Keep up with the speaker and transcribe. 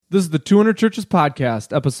This is the 200 Churches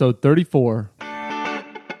Podcast, episode 34.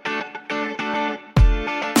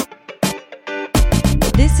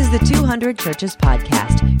 This is the 200 Churches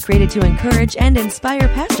Podcast, created to encourage and inspire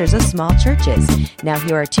pastors of small churches. Now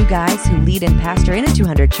here are two guys who lead and pastor in a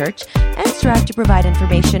 200 church and strive to provide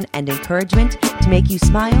information and encouragement to make you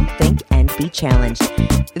smile, think, and be challenged.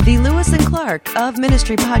 The Lewis and Clark of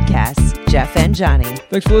Ministry Podcasts, Jeff and Johnny.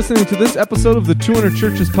 Thanks for listening to this episode of the 200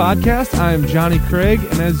 Churches Podcast. I am Johnny Craig,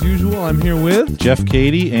 and as usual, I'm here with Jeff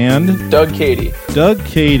Cady and Doug Cady. Doug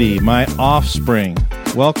Cady, my offspring.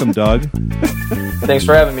 Welcome, Doug. Thanks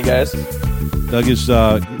for having me, guys. Doug is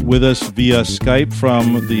with us via Skype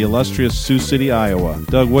from the illustrious Sioux City, Iowa.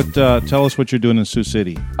 Doug, tell us what you're doing in Sioux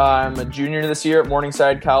City. I'm a junior this year at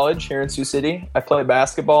Morningside College here in Sioux City. I play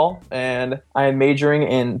basketball, and I am majoring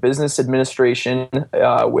in business administration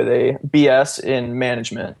with a BS in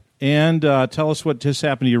management. And tell us what just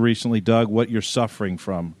happened to you recently, Doug, what you're suffering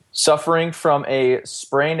from. Suffering from a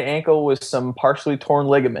sprained ankle with some partially torn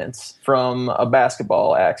ligaments from a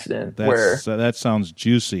basketball accident. That sounds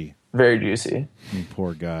juicy. Very juicy. You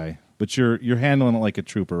poor guy. But you're handling it like a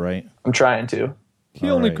trooper, right? I'm trying to. He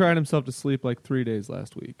only cried himself to sleep like 3 days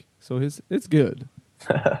last week, so it's good.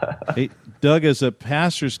 Hey, Doug, as a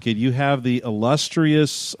pastor's kid, you have the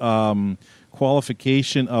illustrious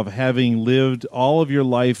qualification of having lived all of your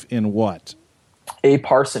life in what? A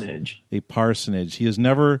parsonage. A parsonage. He has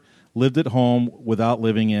never lived at home without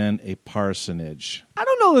living in a parsonage. I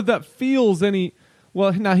don't know that feels any...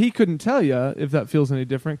 Well, now he couldn't tell you if that feels any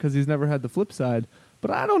different because he's never had the flip side.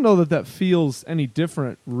 But I don't know that feels any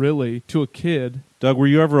different, really, to a kid. Doug, were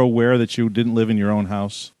you ever aware that you didn't live in your own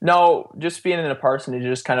house? No, just being in a parsonage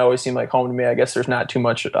just kind of always seemed like home to me. I guess there's not too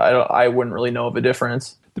much. I wouldn't really know of a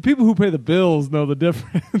difference. The people who pay the bills know the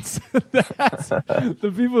difference.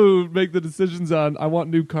 The people who make the decisions on, I want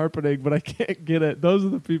new carpeting, but I can't get it. Those are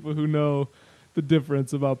the people who know the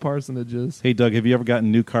difference about parsonages. Hey, Doug, have you ever gotten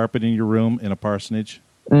new carpet in your room in a parsonage?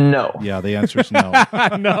 No. Yeah, the answer is no.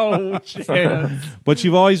 No chance. But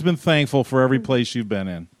you've always been thankful for every place you've been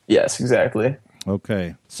in. Yes, exactly.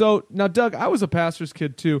 Okay. So, now, Doug, I was a pastor's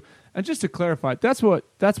kid, too. And just to clarify, that's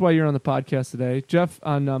why you're on the podcast today. Jeff,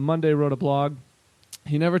 on Monday, wrote a blog.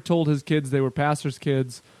 He never told his kids they were pastor's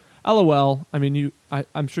kids. LOL. I mean,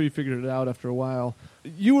 I'm sure you figured it out after a while.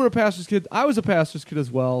 You were a pastor's kid. I was a pastor's kid as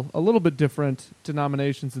well. A little bit different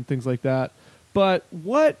denominations and things like that. But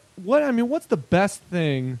what's the best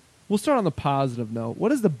thing? We'll start on the positive note.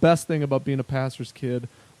 What is the best thing about being a pastor's kid?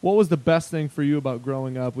 What was the best thing for you about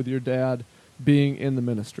growing up with your dad being in the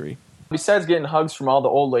ministry? Besides getting hugs from all the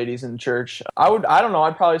old ladies in church, I'd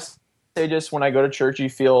probably say just when I go to church, you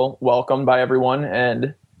feel welcomed by everyone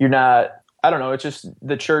and you're not, I don't know, it's just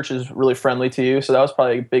the church is really friendly to you. So that was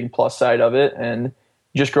probably a big plus side of it. And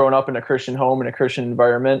just growing up in a Christian home, in a Christian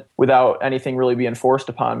environment, without anything really being forced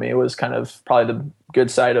upon me, it was kind of probably the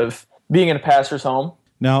good side of being in a pastor's home.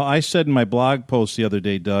 Now, I said in my blog post the other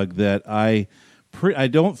day, Doug, that I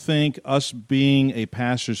don't think us being a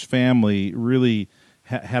pastor's family really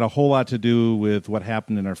had a whole lot to do with what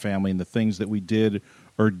happened in our family and the things that we did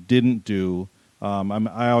or didn't do.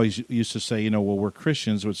 I always used to say, we're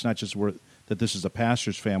Christians, so it's not just that this is a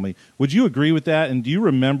pastor's family. Would you agree with that? And do you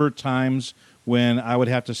remember times when I would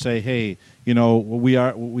have to say, hey, we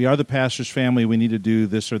are the pastor's family, we need to do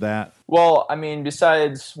this or that? Well, I mean,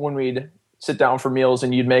 besides when we'd sit down for meals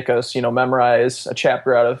and you'd make us, memorize a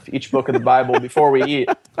chapter out of each book of the Bible before we eat.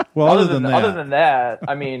 Well, other than that,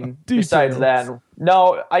 I mean, besides that,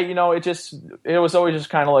 no, it was always just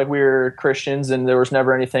kind of like we were Christians and there was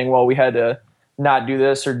never anything, well, we had to not do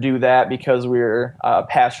this or do that because we're a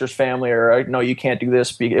pastor's family or no, you can't do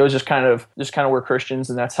this. It was just kind of we're Christians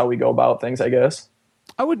and that's how we go about things, I guess.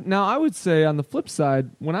 I would say on the flip side,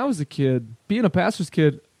 when I was a kid, being a pastor's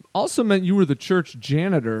kid also meant you were the church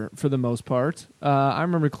janitor for the most part. I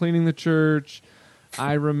remember cleaning the church.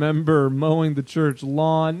 I remember mowing the church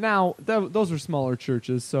lawn. Now, those are smaller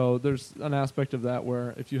churches, so there's an aspect of that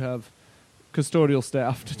where if you have custodial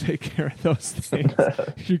staff to take care of those things,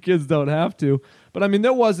 your kids don't have to. But I mean,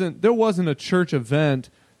 there wasn't a church event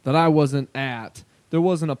that I wasn't at. There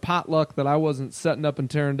wasn't a potluck that I wasn't setting up and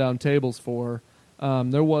tearing down tables for.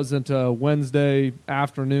 There wasn't a Wednesday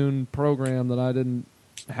afternoon program that I didn't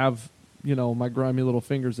have, my grimy little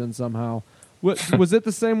fingers in somehow. Was it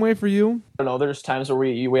the same way for you? I don't know. There's times where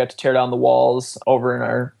we have to tear down the walls over in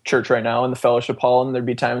our church right now in the fellowship hall, and there'd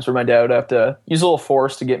be times where my dad would have to use a little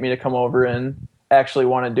force to get me to come over and actually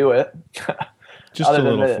want to do it. Just a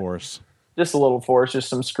little force. Just a little force, just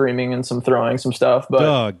some screaming and some throwing some stuff.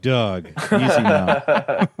 But Doug, easy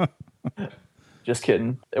now. Just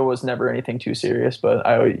kidding. It was never anything too serious, but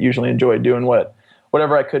I usually enjoyed doing what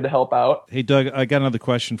whatever I could to help out. Hey, Doug, I got another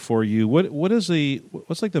question for you.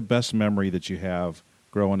 What's like the best memory that you have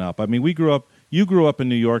growing up? I mean, you grew up in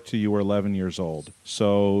New York till you were 11 years old.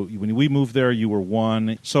 So when we moved there, you were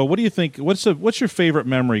 1. So what do you think? What's your favorite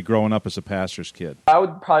memory growing up as a pastor's kid? I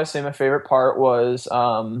would probably say my favorite part was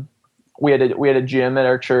we had a gym at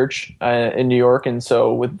our church in New York, and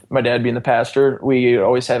so with my dad being the pastor, we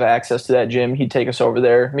always have access to that gym. He'd take us over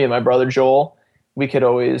there. Me and my brother Joel, we could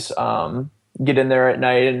always get in there at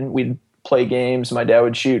night and we'd play games. My dad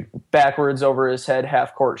would shoot backwards over his head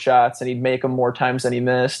half-court shots, and he'd make them more times than he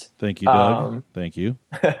missed. Thank you, Doug. Thank you.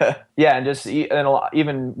 Yeah, and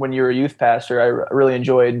even when you were a youth pastor, I really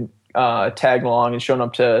enjoyed tagging along and showing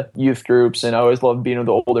up to youth groups, and I always loved being with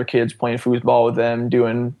the older kids, playing foosball with them,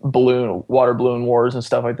 doing water balloon wars and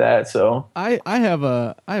stuff like that. So I have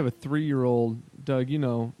a 3-year-old. Doug, you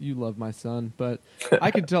know, you love my son, but I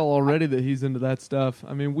can tell already that he's into that stuff.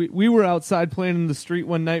 I mean, we were outside playing in the street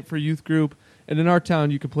one night for youth group, and in our town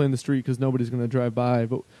you could play in the street because nobody's going to drive by,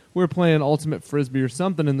 but we were playing ultimate frisbee or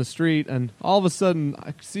something in the street, and all of a sudden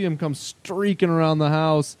I see him come streaking around the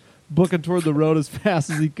house, booking toward the road as fast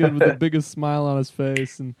as he could with the biggest smile on his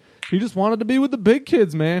face, and he just wanted to be with the big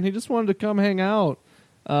kids, man. He just wanted to come hang out.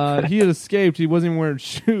 He had escaped. He wasn't even wearing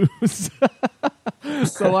shoes.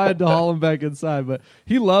 So I had to haul him back inside. But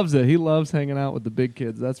he loves it. He loves hanging out with the big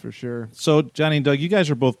kids, that's for sure. So, Johnny and Doug, you guys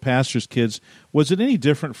are both pastors' kids. Was it any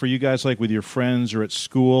different for you guys, like with your friends or at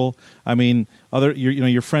school? I mean,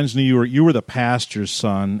 your friends knew you were the pastor's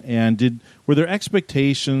son, and were there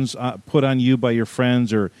expectations put on you by your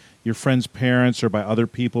friends or your friends' parents or by other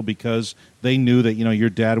people because they knew that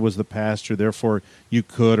your dad was the pastor, therefore you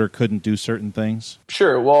could or couldn't do certain things?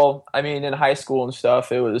 Sure. Well, I mean, in high school and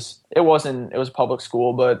stuff, it was public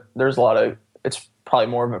school, but there's it's probably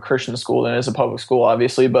more of a Christian school than it is a public school,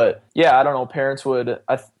 obviously. But yeah, I don't know. Parents one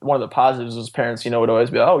of the positives was parents, would always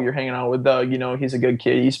be, oh, you're hanging out with Doug, he's a good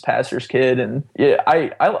kid, he's pastor's kid. And yeah,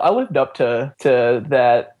 I lived up to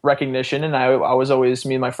that recognition. And I was always,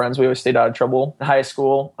 me and my friends, we always stayed out of trouble in high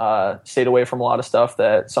school, stayed away from a lot of stuff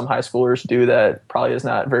that some high schoolers do that probably is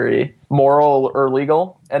not very moral or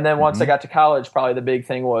legal. And then once I got to college, probably the big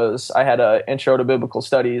thing was I had an intro to biblical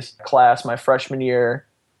studies class my freshman year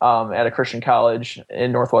at a Christian college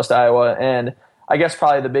in Northwest Iowa. And I guess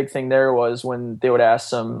probably the big thing there was when they would ask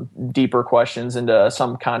some deeper questions into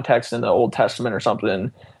some context in the Old Testament or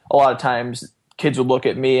something. A lot of times kids would look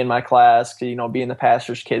at me in my class, being the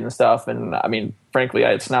pastor's kid and stuff. And I mean, frankly,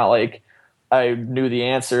 it's not like I knew the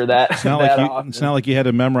answer that it's not like you had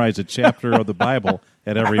to memorize a chapter of the Bible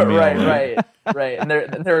at every meal. Right. And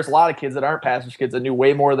there's a lot of kids that aren't pastor's kids that knew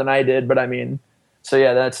way more than I did. But I mean, so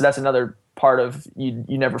yeah, that's another part of you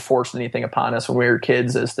never forced anything upon us when we were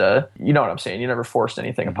kids as to, you know what I'm saying? You never forced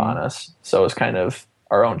anything upon us. So it's kind of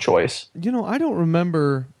our own choice. I don't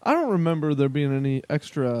remember there being any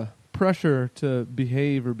extra pressure to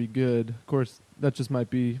behave or be good. Of course, that just might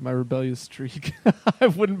be my rebellious streak. I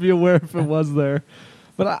wouldn't be aware if it was there.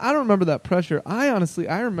 But I don't remember that pressure. I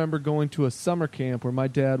remember going to a summer camp where my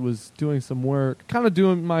dad was doing some work, kind of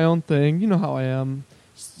doing my own thing. You know how I am.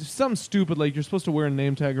 Something stupid like you're supposed to wear a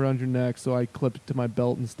name tag around your neck, so I clipped it to my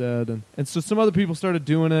belt instead. And so some other people started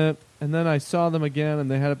doing it, and then I saw them again,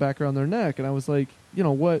 and they had it back around their neck. And I was like,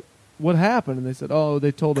 what happened? And they said, oh,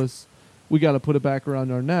 they told us we got to put it back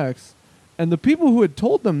around our necks. And the people who had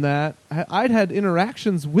told them that, I'd had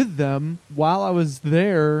interactions with them while I was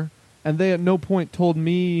there, and they at no point told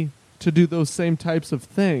me to do those same types of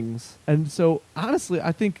things. And so, honestly,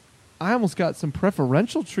 I think I almost got some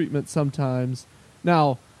preferential treatment sometimes.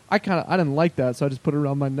 Now, I didn't like that, so I just put it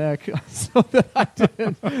around my neck so that I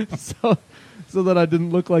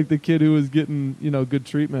didn't look like the kid who was getting, good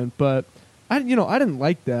treatment. But I didn't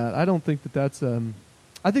like that. I don't think that's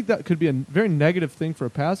I think that could be a very negative thing for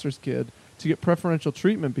a pastor's kid to get preferential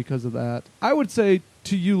treatment because of that. I would say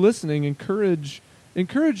to you listening, encourage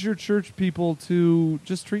your church people to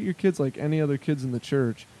just treat your kids like any other kids in the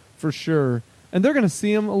church, for sure. And they're going to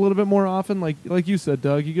see them a little bit more often. Like you said,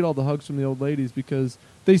 Doug, you get all the hugs from the old ladies because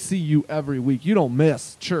they see you every week. You don't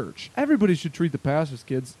miss church. Everybody should treat the pastor's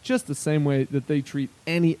kids just the same way that they treat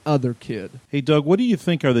any other kid. Hey, Doug, what do you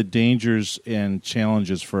think are the dangers and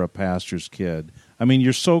challenges for a pastor's kid? I mean,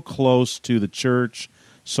 you're so close to the church,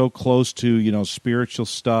 so close to, spiritual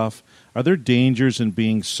stuff. Are there dangers in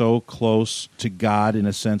being so close to God in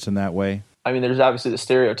a sense in that way? I mean, there's obviously the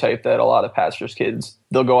stereotype that a lot of pastors' kids,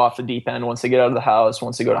 they'll go off the deep end once they get out of the house,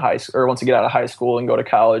 once they go to high school, or once they get out of high school and go to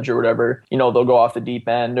college or whatever, they'll go off the deep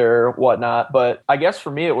end or whatnot. But I guess for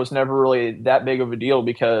me, it was never really that big of a deal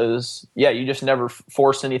because, you just never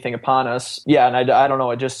forced anything upon us. Yeah. And I don't know.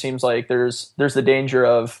 It just seems like there's the danger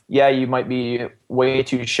of, you might be way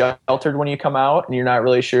too sheltered when you come out and you're not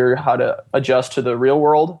really sure how to adjust to the real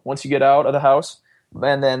world once you get out of the house.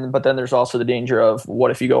 But then there's also the danger of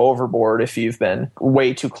what if you go overboard, if you've been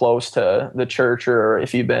way too close to the church, or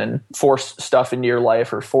if you've been forced stuff into your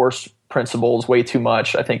life or forced principles way too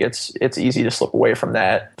much. I think it's easy to slip away from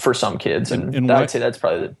that for some kids, and I'd say that's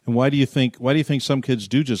probably. And why do you think some kids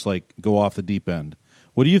do just like go off the deep end?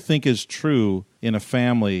 What do you think is true in a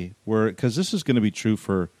family where, because this is going to be true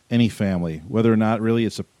for any family, whether or not really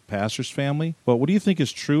it's a pastor's family, but what do you think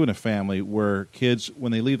is true in a family where kids,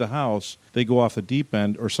 when they leave the house, they go off the deep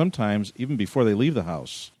end, or sometimes even before they leave the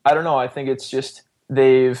house? I don't know. I think it's just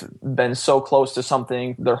they've been so close to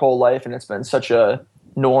something their whole life, and it's been such a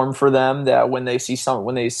norm for them that when they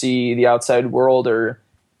see the outside world, or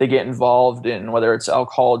they get involved in whether it's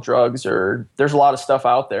alcohol, drugs, or there's a lot of stuff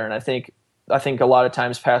out there, and I think a lot of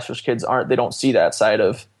times pastors' kids they don't see that side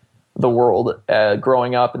of the world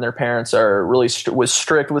growing up, and their parents are really was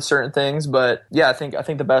strict with certain things. But I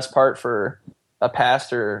think the best part for a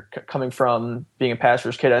pastor coming from being a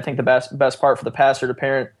pastor's kid, I think the best part for the pastor to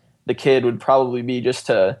parent the kid would probably be just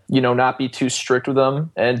to not be too strict with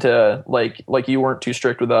them, and to like you weren't too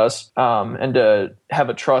strict with us, and to have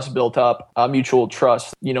a trust built up, a mutual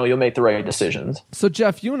trust. You'll make the right decisions. So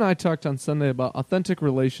Jeff, you and I talked on Sunday about authentic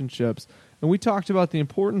relationships. And we talked about the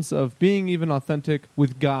importance of being even authentic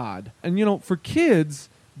with God. And, for kids,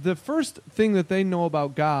 the first thing that they know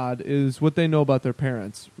about God is what they know about their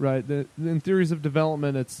parents, right? In theories of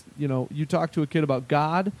development, it's, you talk to a kid about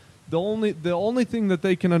God, the only thing that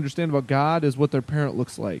they can understand about God is what their parent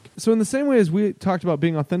looks like. So in the same way as we talked about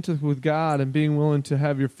being authentic with God and being willing to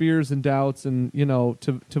have your fears and doubts and,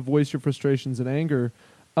 to voice your frustrations and anger,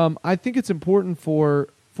 I think it's important for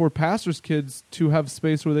pastors' kids to have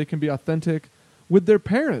space where they can be authentic with their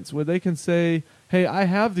parents, where they can say, hey, I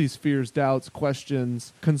have these fears, doubts,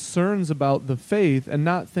 questions, concerns about the faith, and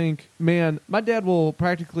not think, man, my dad or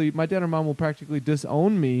mom will practically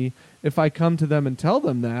disown me if I come to them and tell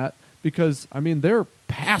them that, because, they're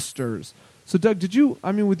pastors. So, Doug,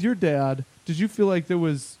 with your dad, did you feel like there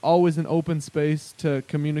was always an open space to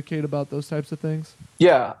communicate about those types of things?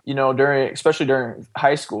 Yeah. Especially during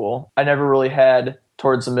high school, I never really had,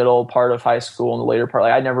 towards the middle part of high school and the later part,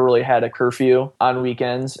 I never really had a curfew on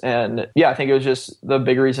weekends. And I think it was just the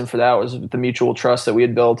big reason for that was the mutual trust that we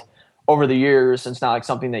had built over the years. It's not like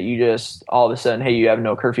something that you just all of a sudden, hey, you have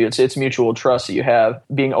no curfew. It's mutual trust that you have,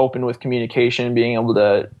 being open with communication, being able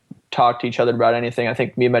to talk to each other about anything. I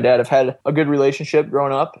think me and my dad have had a good relationship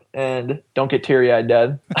growing up, and don't get teary-eyed,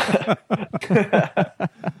 Dad.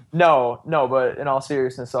 No, but in all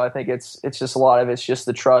seriousness, so I think it's just a lot of it's just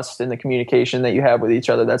the trust and the communication that you have with each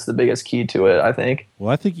other. That's the biggest key to it, I think. Well,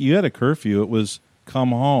 I think you had a curfew. It was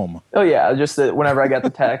come home. Oh, yeah, just that whenever I got the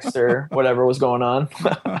text or whatever was going on.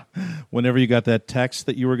 Whenever you got that text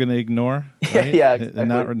that you were going to ignore, right? Yeah, exactly.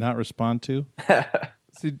 And not respond to.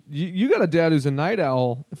 See, you got a dad who's a night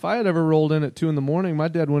owl. If I had ever rolled in at 2 a.m, my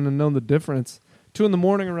dad wouldn't have known the difference. 2 a.m.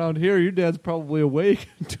 around here, your dad's probably awake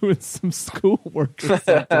doing some schoolwork or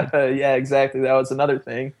something. Yeah, exactly. That was another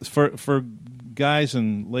thing. For guys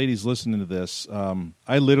and ladies listening to this,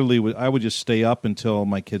 I would just stay up until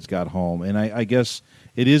my kids got home. And I guess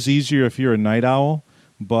it is easier if you're a night owl,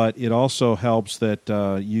 but it also helps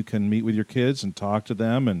that you can meet with your kids and talk to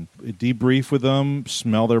them and debrief with them,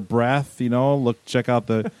 smell their breath, check out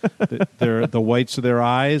the whites of their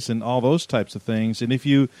eyes and all those types of things. And if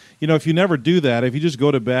you never do that, if you just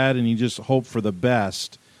go to bed and you just hope for the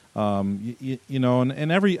best, and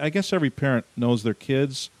I guess every parent knows their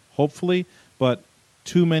kids, hopefully, but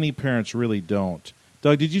too many parents really don't.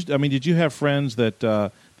 Doug, did you have friends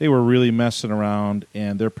that they were really messing around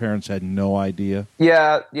and their parents had no idea?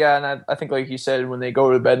 Yeah, and I think like you said, when they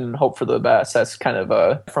go to bed and hope for the best, that's kind of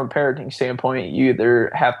from a parenting standpoint, you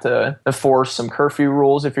either have to enforce some curfew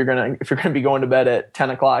rules if you're gonna be going to bed at 10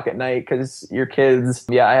 o'clock at night because your kids.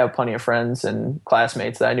 Yeah, I have plenty of friends and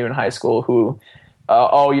classmates that I knew in high school who.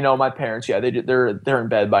 My parents, they're in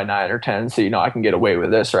bed by 9 or 10, so I can get away with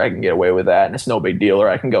this or I can get away with that, and it's no big deal, or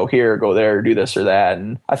I can go here or go there or do this or that.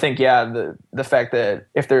 And I think the fact that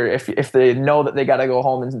if they know that they got to go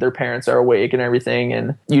home and their parents are awake and everything,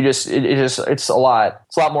 and it's a lot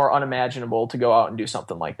more unimaginable to go out and do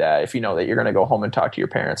something like that if you know that you're going to go home and talk to your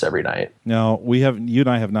parents every night. Now you and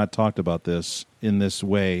I have not talked about this in this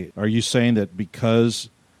way. Are you saying that because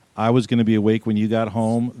I was going to be awake when you got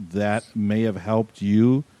home, that may have helped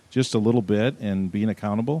you just a little bit and being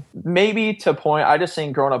accountable? Maybe to a point. I just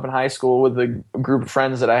think growing up in high school with the group of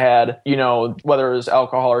friends that I had, whether it was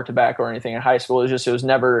alcohol or tobacco or anything in high school, it was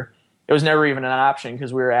never even an option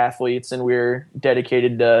because we were athletes and we were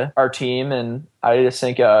dedicated to our team. And I just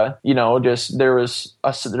think, there's a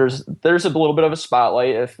little bit of a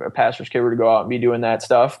spotlight if a pastor's kid were to go out and be doing that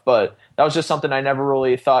stuff. But that was just something I never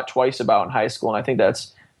really thought twice about in high school. And I think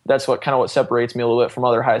that's what separates me a little bit from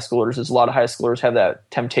other high schoolers is a lot of high schoolers have that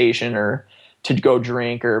temptation or to go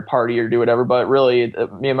drink or party or do whatever. But really,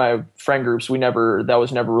 me and my friend groups, that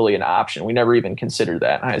was never really an option. We never even considered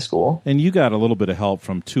that in high school. And you got a little bit of help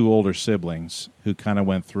from two older siblings who kind of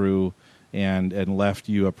went through and left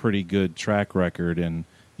you a pretty good track record, and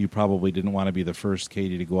you probably didn't want to be the first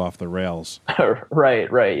Katie to go off the rails.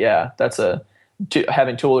 Right. Yeah.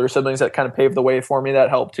 Having two older siblings that kind of paved the way for me, that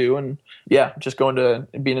helped too. And yeah, just going to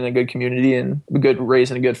being in a good community and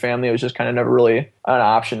raising a good family, it was just kind of never really an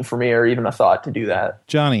option for me or even a thought to do that.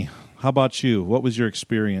 Johnny, how about you? What was your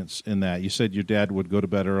experience in that? You said your dad would go to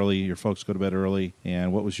bed early, your folks go to bed early,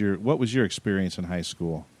 and what was your experience in high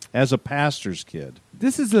school as a pastor's kid?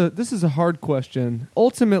 This is a hard question.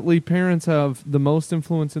 Ultimately, parents have the most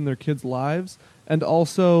influence in their kids' lives, and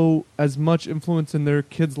also as much influence in their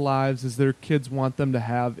kids' lives as their kids want them to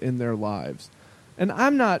have in their lives. And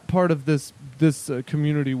I'm not part of this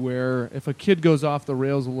community where if a kid goes off the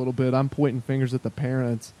rails a little bit, I'm pointing fingers at the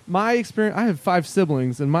parents. My experience, I have 5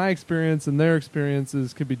 siblings, and my experience and their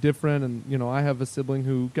experiences could be different. And, I have a sibling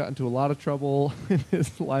who got into a lot of trouble in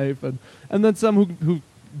his life, and then some who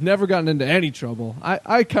never gotten into any trouble.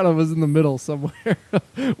 I kind of was in the middle somewhere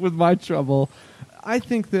with my trouble. I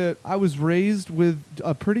think that I was raised with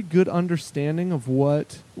a pretty good understanding of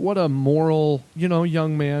what a moral,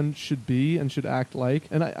 young man should be and should act like.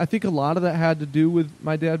 And I think a lot of that had to do with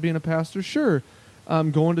my dad being a pastor. Sure,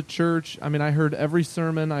 going to church. I mean, I heard every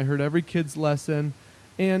sermon. I heard every kid's lesson.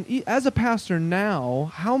 And as a pastor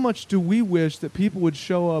now, how much do we wish that people would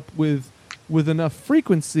show up with enough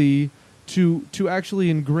frequency to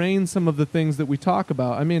actually ingrain some of the things that we talk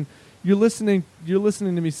about? I mean, You're listening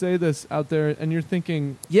to me say this out there, and you're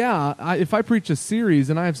thinking, if I preach a series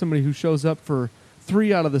and I have somebody who shows up for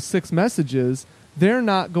 3 out of the 6 messages, they're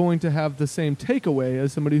not going to have the same takeaway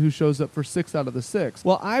as somebody who shows up for 6 out of the 6.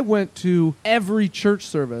 Well, I went to every church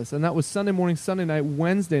service, and that was Sunday morning, Sunday night,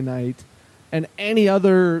 Wednesday night, and any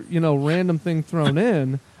other, random thing thrown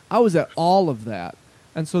in. I was at all of that.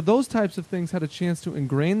 And so those types of things had a chance to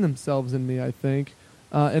ingrain themselves in me, I think,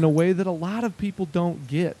 in a way that a lot of people don't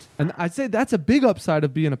get. And I'd say that's a big upside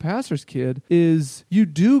of being a pastor's kid is you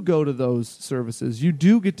do go to those services. You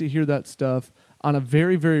do get to hear that stuff on a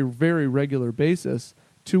very, very, very regular basis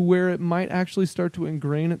to where it might actually start to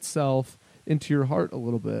ingrain itself into your heart a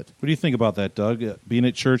little bit. What do you think about that, Doug? Being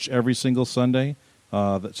at church every single Sunday,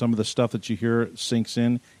 that some of the stuff that you hear sinks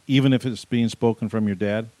in, even if it's being spoken from your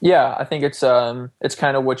dad? Yeah, I think it's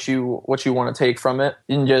kind of what you want to take from it.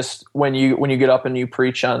 And just when you get up and you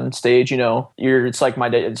preach on stage, it's like my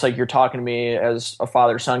dad. It's like you're talking to me as a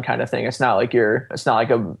father-son kind of thing. It's not like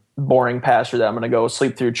a boring pastor that I'm going to go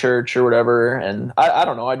sleep through church or whatever. And I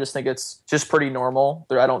don't know. I just think it's just pretty normal.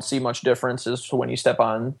 I don't see much difference as to when you step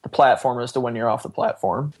on the platform as to when you're off the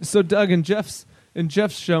platform. So Doug, in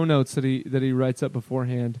Jeff's show notes that he writes up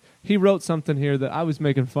beforehand, he wrote something here that I was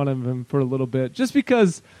making fun of him for a little bit, just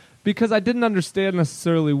because I didn't understand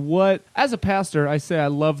necessarily what, as a pastor, I say I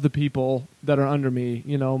love the people that are under me,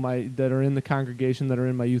 that are in the congregation, that are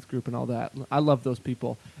in my youth group and all that. I love those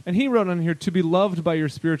people. And he wrote on here, to be loved by your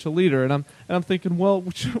spiritual leader. And I'm thinking, well,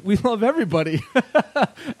 we love everybody.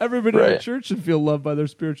 Everybody right. in the church should feel loved by their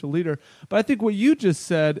spiritual leader. But I think what you just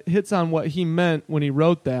said hits on what he meant when he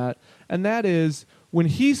wrote that. And that is when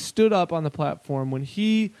he stood up on the platform, when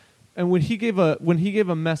he gave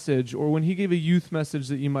a message, or when he gave a youth message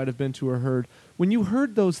that you might have been to or heard, when you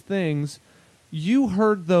heard those things, you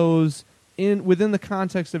heard those within the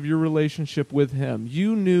context of your relationship with him.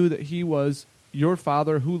 You knew that he was your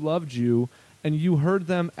father who loved you, and you heard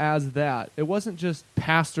them as that. It wasn't just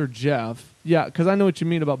Pastor Jeff. Yeah, because I know what you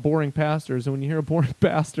mean about boring pastors, and when you hear a boring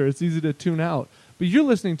pastor, it's easy to tune out. But you're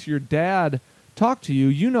listening to your dad talk to you.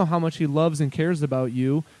 You know how much he loves and cares about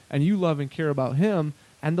you, and you love and care about him.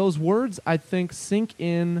 And those words, I think, sink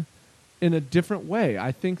in a different way.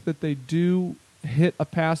 I think that they do hit a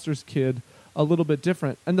pastor's kid a little bit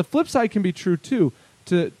different. And the flip side can be true, too.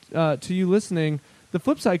 To you listening, the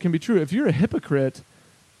flip side can be true. If you're a hypocrite,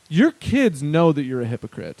 your kids know that you're a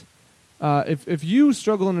hypocrite. If you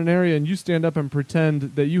struggle in an area and you stand up and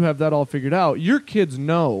pretend that you have that all figured out, your kids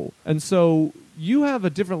know. And so you have a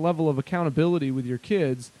different level of accountability with your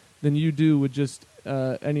kids than you do with just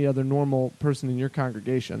any other normal person in your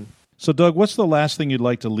congregation. So, Doug, what's the last thing you'd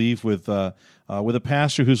like to leave with a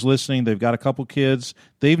pastor who's listening? They've got a couple kids.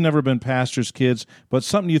 They've never been pastors' kids, but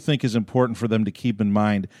something you think is important for them to keep in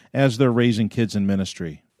mind as they're raising kids in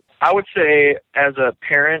ministry. I would say, as a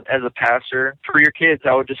parent, as a pastor, for your kids,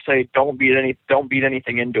 I would just say don't beat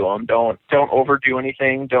anything into them. Don't overdo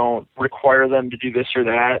anything. Don't require them to do this or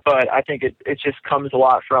that. But I think it just comes a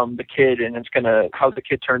lot from the kid, and it's gonna how the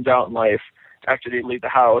kid turns out in life after they leave the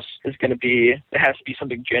house is going to be, it has to be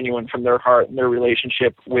something genuine from their heart and their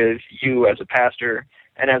relationship with you as a pastor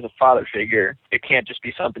and as a father figure. It can't just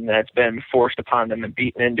be something that's been forced upon them and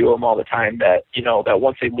beaten into them all the time that, that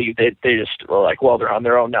once they leave, they just are like, well, they're on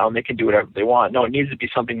their own now and they can do whatever they want. No, it needs to be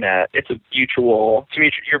something that it's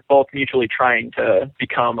you're both mutually trying to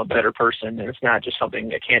become a better person, and it's not just something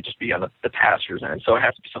that can't just be on the pastor's end. So it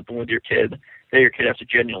has to be something with your kid that your kid has to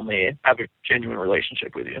genuinely have a genuine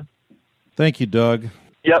relationship with you. Thank you, Doug.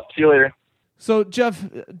 Yep. See you later. So, Jeff,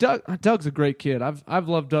 Doug's a great kid. I've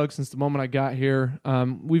loved Doug since the moment I got here.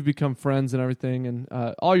 We've become friends and everything, and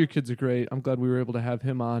all your kids are great. I'm glad we were able to have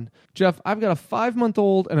him on. Jeff, I've got a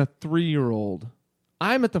 5-month-old and a 3-year-old.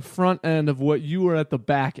 I'm at the front end of what you are at the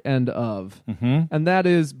back end of, and that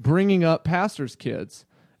is bringing up pastors' kids.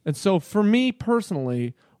 And so, for me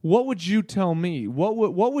personally, what would you tell me? What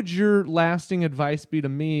would your lasting advice be to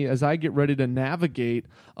me as I get ready to navigate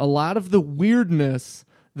a lot of the weirdness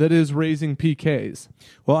that is raising PKs?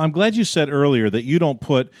 Well, I'm glad you said earlier that you don't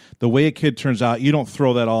put the way a kid turns out, you don't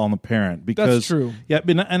throw that all on the parent. Because, that's true. Yeah,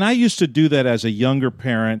 and I used to do that as a younger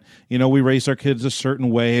parent. We raised our kids a certain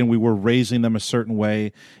way, and we were raising them a certain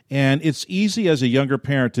way. And it's easy as a younger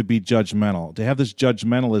parent to be judgmental, to have this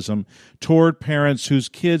judgmentalism toward parents whose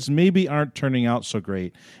kids maybe aren't turning out so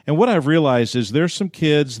great. And what I've realized is there's some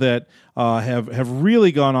kids that have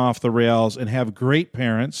really gone off the rails and have great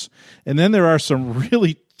parents, and then there are some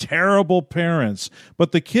really terrible parents,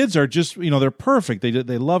 but the kids are just, they're perfect. They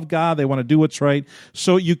love God. They want to do what's right.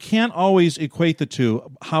 So you can't always equate the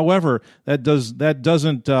two. However, that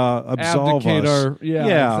doesn't absolve us.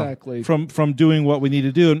 Exactly. From doing what we need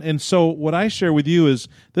to do. And so what I share with you is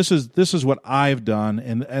this is what I've done,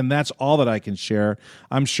 and that's all that I can share.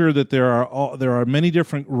 I'm sure that there are many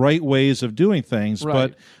different right ways of doing things,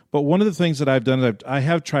 right. But one of the things that I've done is I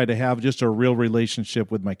have tried to have just a real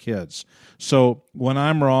relationship with my kids. So when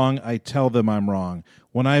I'm wrong, I tell them I'm wrong.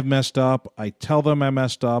 When I've messed up, I tell them I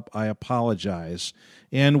messed up. I apologize.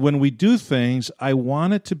 And when we do things, I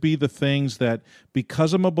want it to be the things that,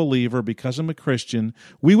 because I'm a believer, because I'm a Christian,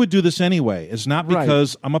 we would do this anyway. It's not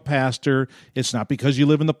because I'm a pastor. It's not because you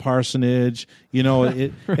live in the parsonage.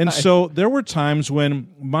 Right. And so there were times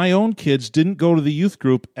when my own kids didn't go to the youth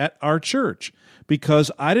group at our church,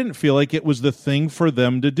 because I didn't feel like it was the thing for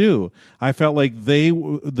them to do. I felt like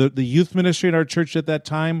the youth ministry at our church at that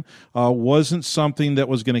time wasn't something that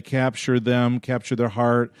was going to capture their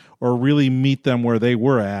heart, or really meet them where they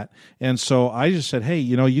were at. And so I just said, hey,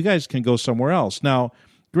 you guys can go somewhere else. Now,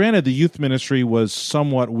 granted, the youth ministry was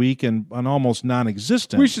somewhat weak and almost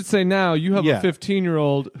non-existent. We should say now you have a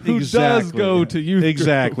 15-year-old who does go to youth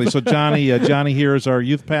Exactly. group. So Johnny here is our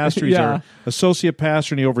youth pastor. He's our associate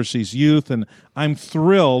pastor, and he oversees youth. And I'm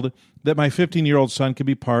thrilled that my 15-year-old son can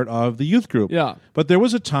be part of the youth group. Yeah. But there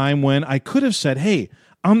was a time when I could have said, hey,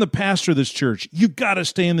 I'm the pastor of this church. You got to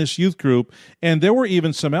stay in this youth group. And there were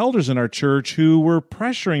even some elders in our church who were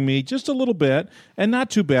pressuring me just a little bit, and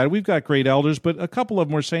not too bad. We've got great elders, but a couple of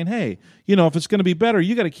them were saying, hey, if it's going to be better,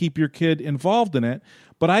 you got to keep your kid involved in it.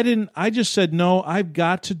 But I didn't. I just said, no, I've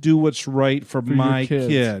got to do what's right for my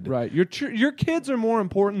kid. Right. Your kids are more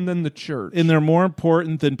important than the church. And they're more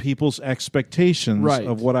important than people's expectations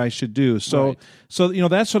of what I should do. So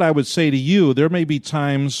that's what I would say to you. There may be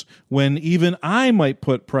times when even I might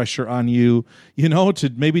put pressure on you,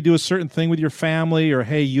 to maybe do a certain thing with your family, or,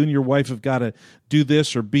 hey, you and your wife have got to do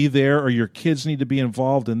this or be there, or your kids need to be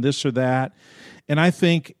involved in this or that. And I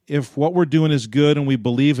think if what we're doing is good and we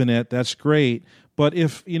believe in it, that's great. But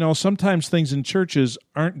if, sometimes things in churches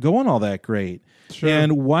aren't going all that great. Sure.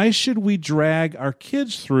 And why should we drag our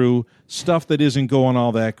kids through stuff that isn't going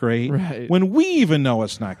all that great when we even know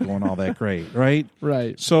it's not going all that great, right?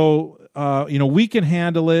 Right. So, we can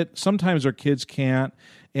handle it. Sometimes our kids can't.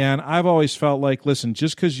 And I've always felt like, listen,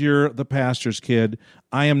 just because you're the pastor's kid,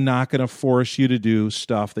 I am not going to force you to do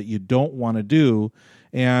stuff that you don't want to do.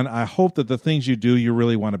 And I hope that the things you do, you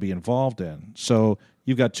really want to be involved in. So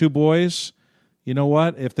you've got 2 boys. You know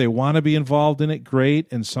what? If they want to be involved in it,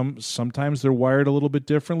 great. And sometimes they're wired a little bit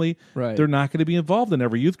differently. Right. They're not going to be involved in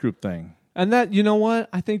every youth group thing. And that, you know what?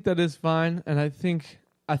 I think that is fine. And I think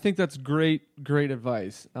I think that's great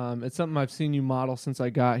advice. It's something I've seen you model since I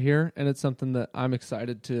got here, and it's something that I'm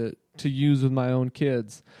excited to use with my own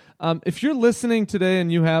kids. If you're listening today and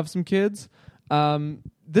you have some kids,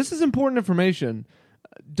 this is important information.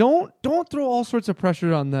 Don't throw all sorts of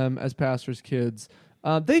pressure on them as pastors' kids.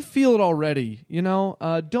 They feel it already, you know.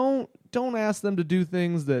 Don't ask them to do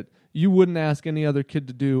things that you wouldn't ask any other kid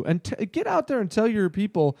to do. And get out there and tell your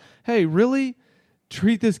people, hey, really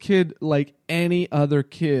treat this kid like any other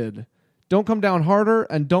kid. Don't come down harder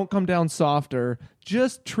and don't come down softer.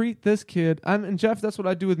 Just treat this kid. And Jeff, that's what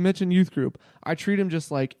I do with Mitch in youth group. I treat him just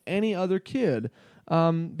like any other kid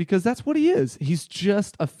because that's what he is. He's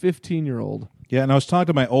just a 15-year-old. Yeah, and I was talking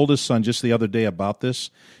to my oldest son just the other day about this,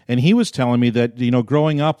 and he was telling me that, you know,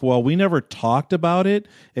 growing up, well, we never talked about it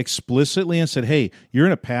explicitly and said, hey, you're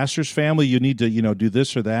in a pastor's family, you need to, you know, do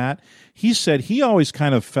this or that. He said he always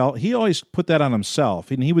kind of he always put that on himself,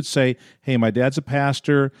 and he would say, hey, my dad's a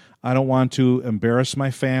pastor, I don't want to embarrass my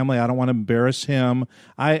family, I don't want to embarrass him.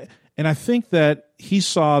 And I think that he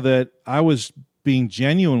saw that I was being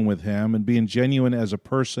genuine with him and being genuine as a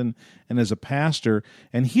person and as a pastor,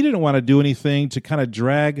 and he didn't want to do anything to kind of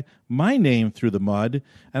drag my name through the mud.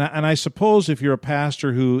 And I suppose if you're a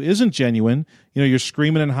pastor who isn't genuine, you know, you're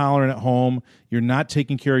screaming and hollering at home, you're not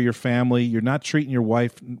taking care of your family, you're not treating your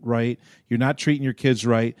wife right, you're not treating your kids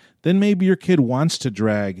right, then maybe your kid wants to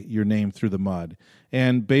drag your name through the mud.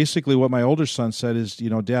 And basically what my older son said is, you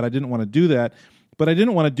know, Dad, I didn't want to do that, but I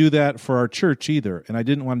didn't want to do that for our church either, and I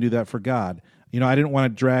didn't want to do that for God. You know, I didn't want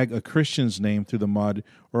to drag a Christian's name through the mud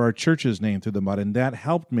or our church's name through the mud, and that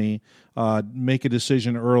helped me make a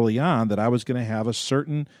decision early on that I was going to have a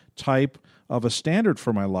certain type of a standard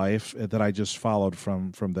for my life that I just followed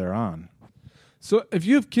from there on. So if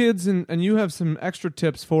you have kids and you have some extra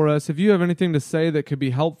tips for us, if you have anything to say that could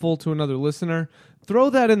be helpful to another listener, throw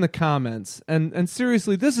that in the comments. And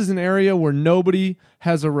seriously, this is an area where nobody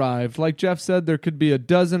has arrived. Like Jeff said, there could be a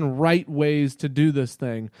dozen right ways to do this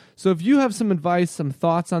thing. So if you have some advice, some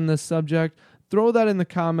thoughts on this subject, throw that in the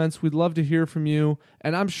comments. We'd love to hear from you.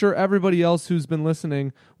 And I'm sure everybody else who's been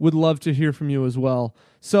listening would love to hear from you as well.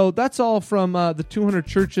 So that's all from the 200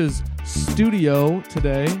 Churches studio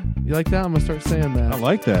today. You like that? I'm going to start saying that. I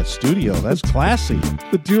like that. Studio. That's classy.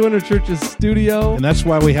 The 200 Churches studio. And that's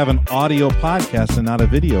why we have an audio podcast and not a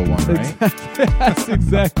video one, right? That's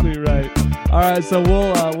exactly right. All right, so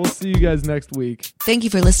we'll see you guys next week. Thank you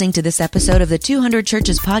for listening to this episode of the 200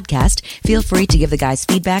 Churches podcast. Feel free to give the guys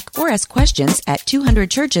feedback or ask questions at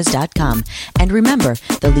 200churches.com. And remember,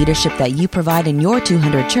 the leadership that you provide in your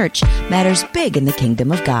 200 church matters big in the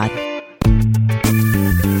kingdom of God.